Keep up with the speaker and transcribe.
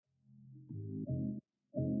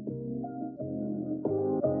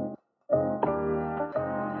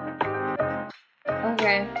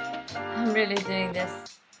Okay, I'm really doing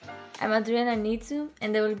this. I'm Adriana Nitsu,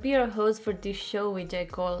 and I will be your host for this show, which I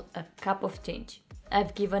call A Cup of Change.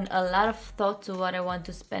 I've given a lot of thought to what I want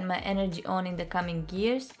to spend my energy on in the coming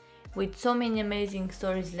years, with so many amazing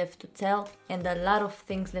stories left to tell and a lot of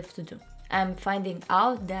things left to do. I'm finding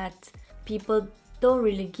out that people don't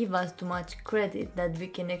really give us too much credit that we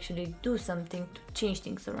can actually do something to change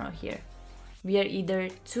things around here. We are either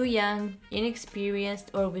too young, inexperienced,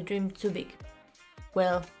 or we dream too big.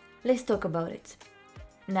 Well, let's talk about it.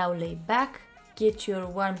 Now lay back, get your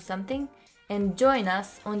warm something, and join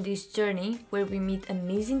us on this journey where we meet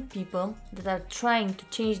amazing people that are trying to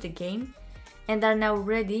change the game and are now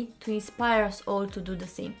ready to inspire us all to do the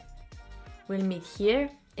same. We'll meet here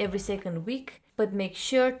every second week, but make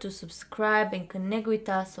sure to subscribe and connect with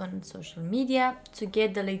us on social media to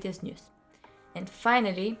get the latest news. And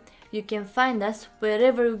finally, you can find us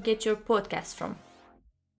wherever you get your podcast from.